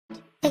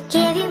I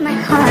gave you my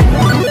heart.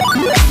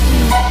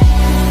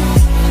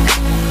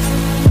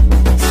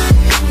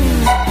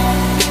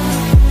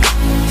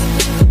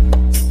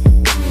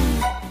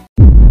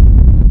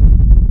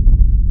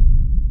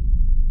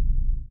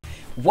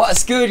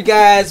 What's good,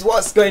 guys?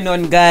 What's going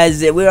on,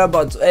 guys? We're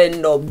about to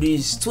end up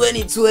this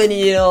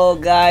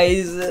 2020,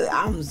 guys.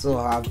 I'm so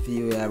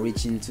happy we are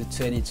reaching to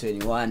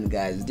 2021,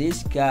 guys.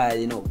 This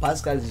guy,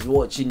 Pascal is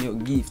watching your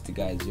gift,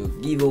 guys, your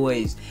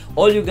giveaways.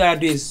 All you gotta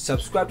do is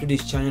subscribe to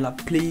this channel,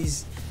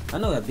 please. I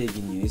know we're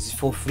begging you, it's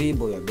for free,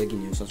 but we're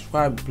begging you,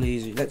 subscribe,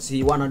 please. Let's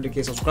see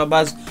 100k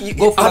subscribers.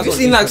 Go for. Have you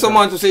seen like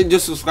someone to say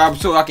just subscribe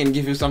so I can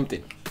give you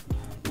something?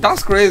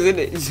 That's crazy,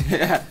 isn't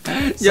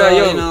it?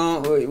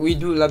 So, we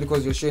do that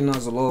because you're showing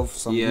us love,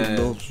 some good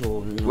love. So,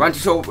 we want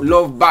to show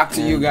love back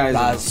to you guys.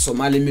 That's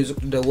Somali music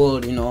to the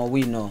world, we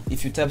know.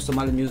 If you type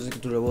Somali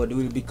music to the world, it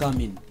will be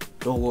coming.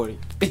 Don't worry.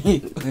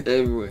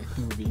 Everywhere.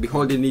 Be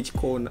holding each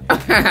corner.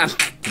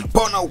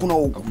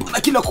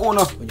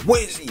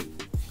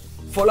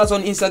 Follow us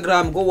on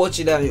Instagram. Go watch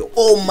it on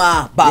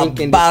OOMAR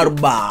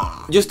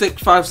BARBAR. Just take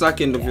 5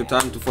 seconds of your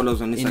time to follow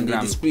us on Instagram. In the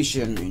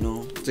description,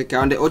 Check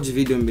out the OG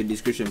video in the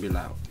description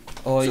below.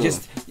 Or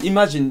just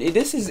imagine,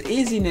 this is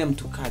easy name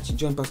to catch.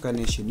 Joe&Pascal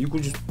Nation. You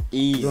could just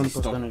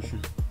Joe&Pascal Nation.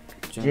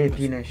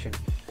 JP Nation.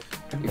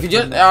 If you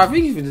just, I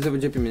think if you just have a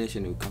JP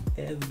Nation, it will come.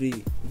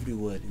 Every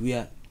word. We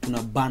are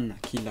gonna ban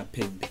killer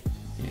pembe.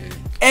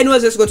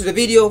 Anyways, let's go to the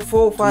video.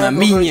 4, 5,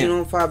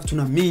 5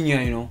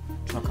 tunaminya,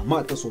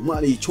 tunakamata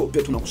Somali,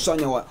 Ethiopia,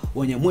 tunakusanya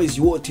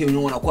Wanyamwezi wote,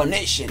 wanakuwa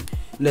nation.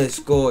 Let's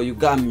go. You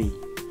got me.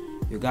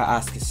 You got to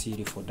ask a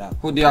city for that.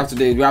 Who do you have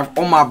today? We have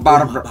OOMAR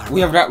BARBAR.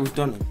 We have that. We've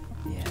done it.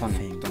 Yeah,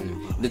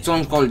 the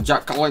song called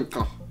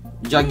JACAYLKA.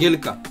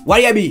 JACAYLKA.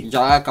 WARAABI.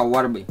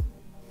 WARAABI.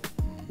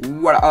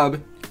 WARAABI.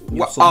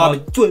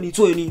 WARAABI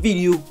 2020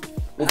 video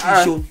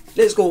official.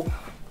 Let's go.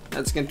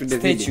 Let's get to the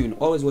video. Stay tuned.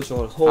 Always watch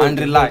our whole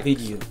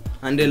video.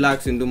 And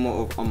relax and do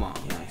more of OOMAR.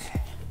 Yes.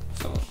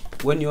 So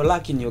when you're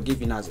lacking, you're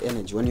giving us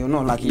energy. When you're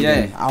not lacking,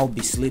 then I'll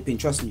be sleeping.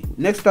 Trust me.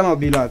 Next time I'll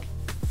be like,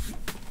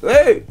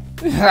 hey.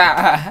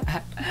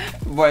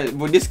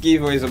 but this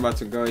giveaway is about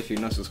to go if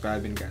you're not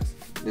subscribing, guys.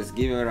 This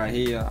giveaway right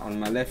here on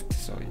my left.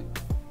 So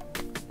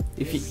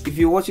if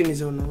you're watching,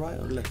 is it on the right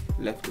or left?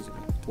 Left is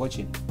right.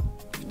 Watching.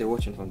 If they're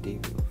watching from TV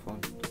or phone.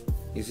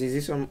 Is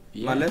this on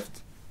my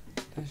left?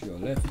 That's your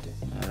left.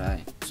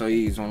 Alright. So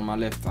he's on my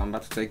left. I'm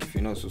about to take if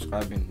you're not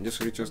subscribing. Just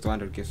reach us to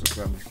 100k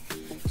subscribers.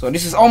 So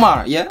this is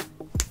OOMAR, yeah?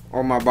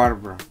 OOMAR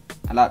BARBAR.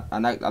 I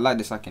like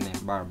the second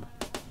name, BARBAR.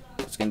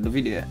 Let's get the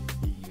video.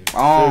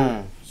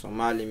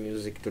 Somali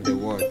music to the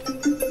world.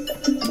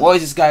 Where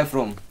is this guy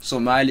from?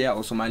 Somalia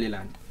or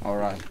Somaliland?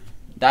 Alright.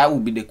 That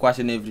will be the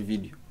question every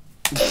video.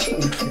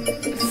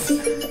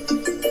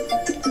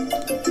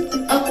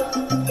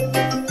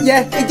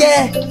 Yeah.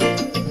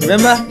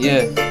 Remember?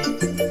 Yeah.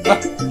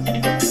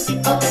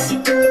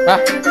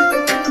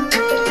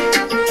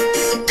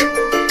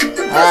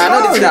 I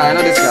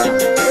know this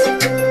guy.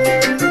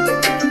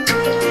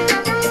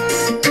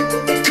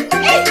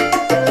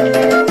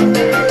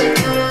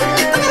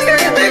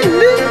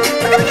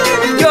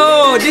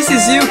 This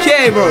is UK,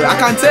 bro. I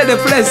can tell the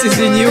place is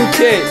in UK.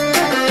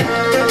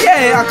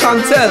 Yeah, I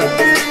can tell.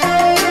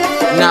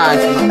 Nah,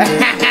 it's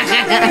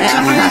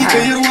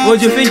not. What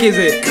do you think is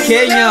it?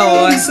 Kenya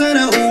or?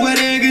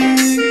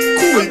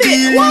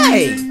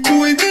 Why?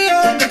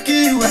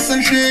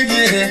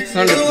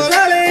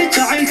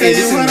 Hey,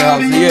 this is the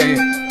house. Yeah.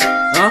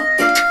 Huh?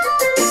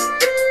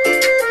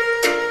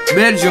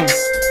 Belgium.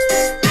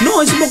 No,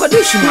 it's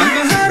Mogadishu, man.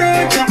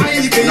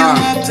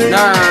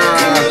 Nah.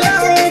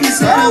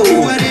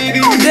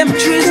 Oh, them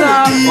trees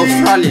are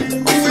Australia.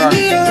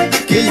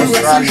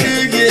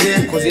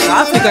 Because in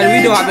Africa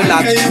we don't have a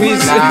lot of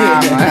trees.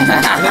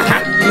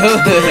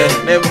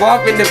 They're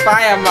both in the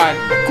fire, man.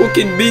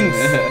 Cooking beans.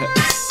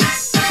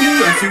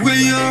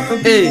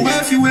 Hey.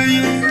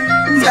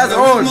 That's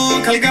all.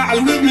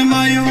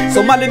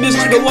 Somali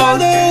music to the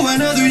world. I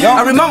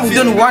remember we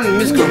done one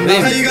music of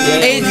them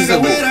ages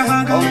ago.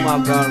 Oh my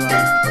god.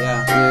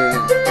 Yeah.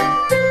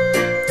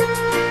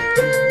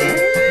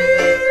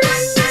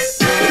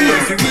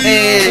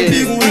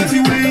 Hey.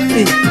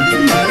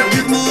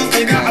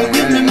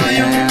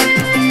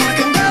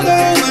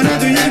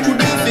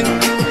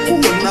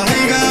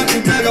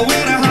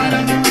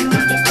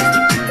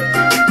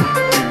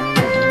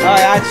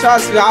 I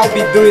trust me,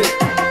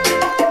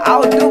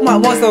 I'll do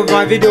most of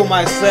my video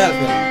myself.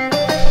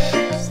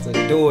 Just to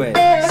do it,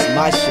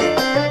 smash it.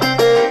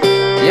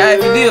 Yeah, if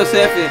you do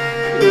yourself,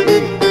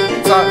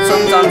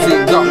 sometimes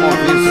you got more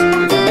views.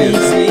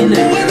 Easy,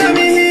 innit?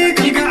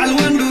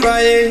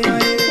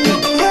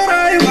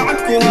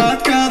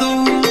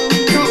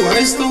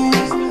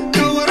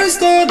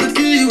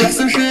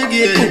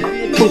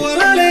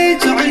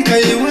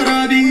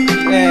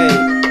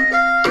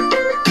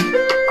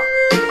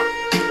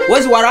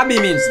 What's WARAABI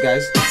means,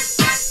 guys?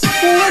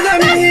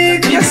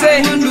 You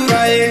say,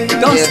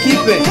 don't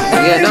skip it.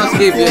 Yeah, don't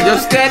skip it.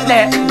 Just stand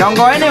there. Don't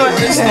go anywhere.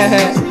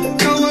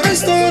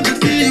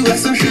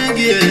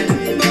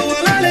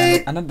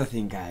 Another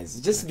thing, guys,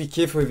 just be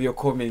careful with your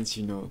comments,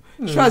 you know.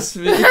 Trust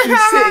me, if you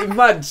say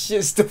mad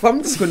shit stuff,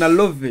 I'm just gonna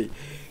love it.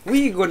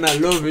 We gonna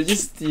love it.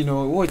 Just, you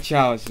know, watch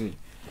out. My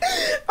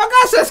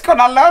guys just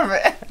gonna love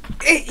it.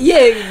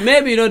 Yeah,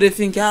 maybe, you know, they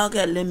think,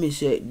 okay, let me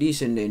say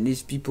this, and then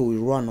these people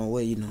will run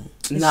away, you know.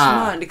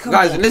 Nah,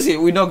 guys,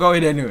 listen, we're not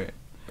going anywhere.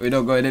 We're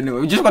not going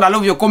anywhere. We're just gonna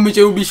love your comments.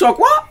 You'll be shocked.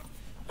 What?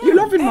 You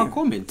loving my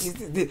comments?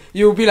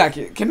 You'll be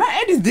like, can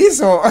I edit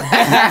this or?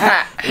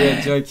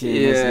 We're joking.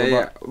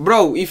 Yeah.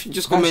 Bro, if you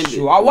just comment,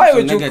 why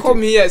would you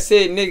come here and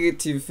say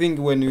negative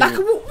thing when you? Like,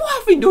 what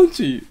have we done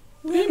to you?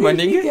 Hey, my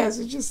nigga. You guys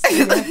are just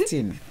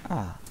acting.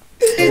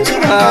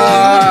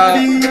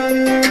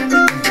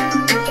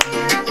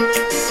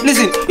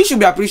 Listen, you should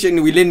be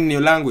appreciating we learning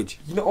your language.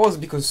 You know, also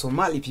because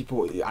Somali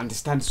people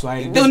understand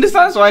Swahili. They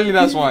understand Swahili,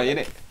 that's why,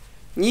 innit?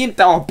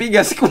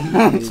 Nitawapiga siku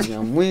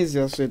moja. Mwezi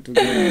wa swetu.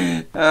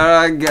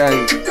 Alright,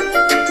 guys.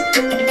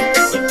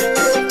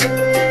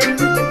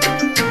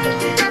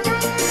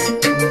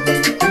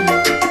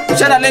 We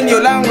try to learn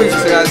your language,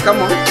 guys.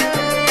 Come on.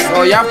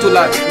 So you have to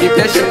like be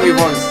patient with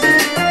us.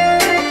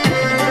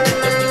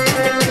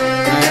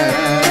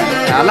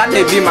 I like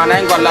the beat, man. I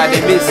ain't gonna lie,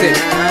 the beat say.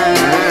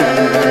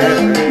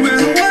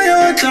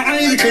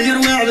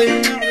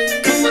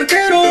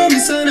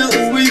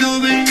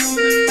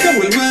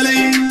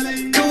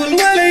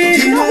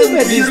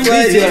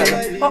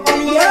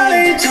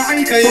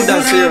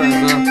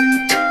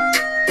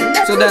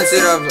 So that's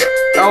it.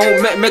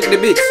 I'll make the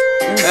beats.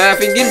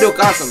 Fingindo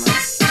casa, man.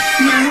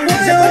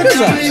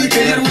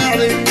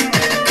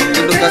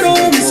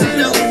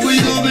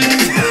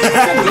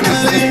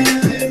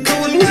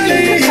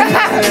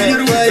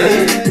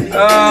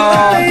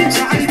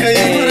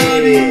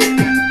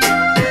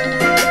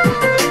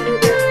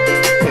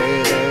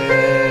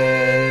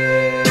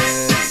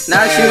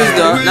 Nice shoes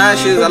though, nice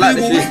shoes, I like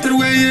the shoes.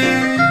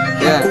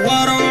 Yeah.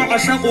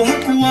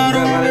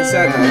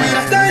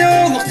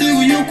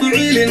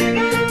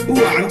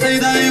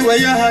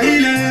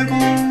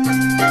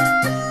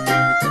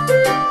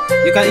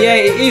 You can, yeah,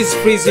 it is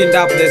freezing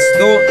that place.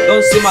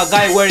 Don't see my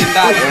guy wearing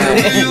that.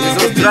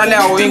 It's Australia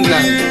or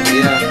England.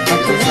 Yeah,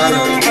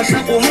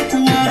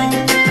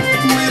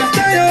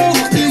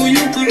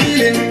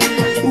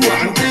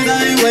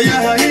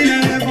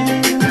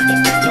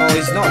 No,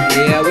 it's not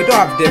here. We don't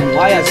have them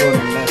wires on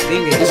that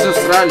thing. It's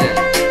Australia.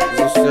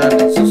 It's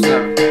Australia.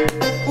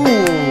 Ooh,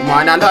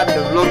 man, I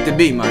love the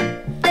beat, man.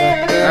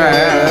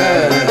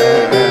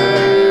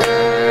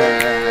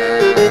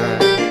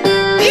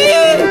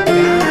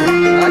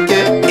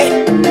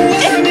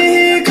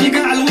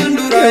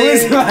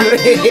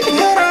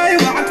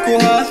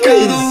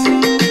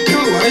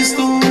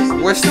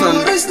 Western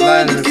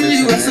line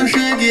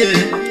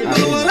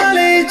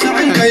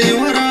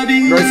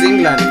North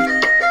England.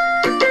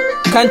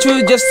 Can't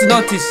you just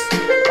notice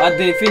at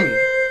the thing?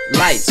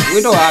 Lights.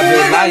 We don't have the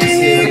lights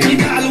here.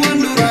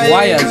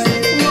 Wires.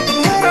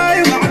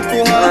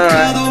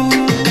 Alright.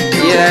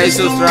 Yeah, it's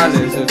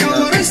Australia.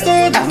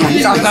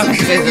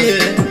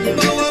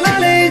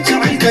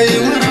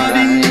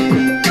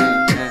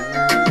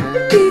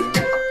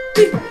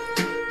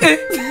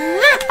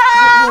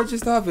 What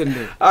just happened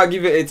there? I'll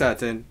give it 8 out of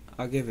 10.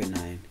 I'll give it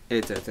 9.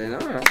 8 out of 10.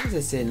 Alright.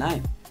 Let's say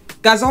 9.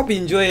 Guys, I hope you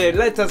enjoy it.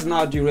 Let us know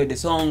how you rate the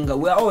song.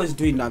 We're always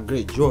doing a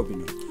great job, you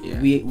know. Yeah.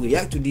 We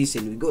react to this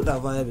and we got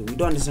that vibe. We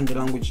don't understand the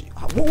language.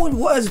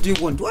 What else do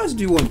you want? What else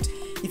do you want?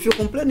 If you're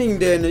complaining,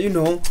 then you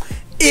know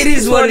it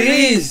is what it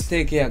is.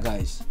 Take care,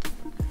 guys.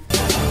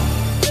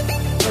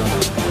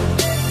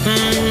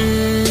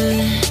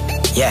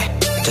 Yeah,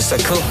 just a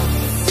cool.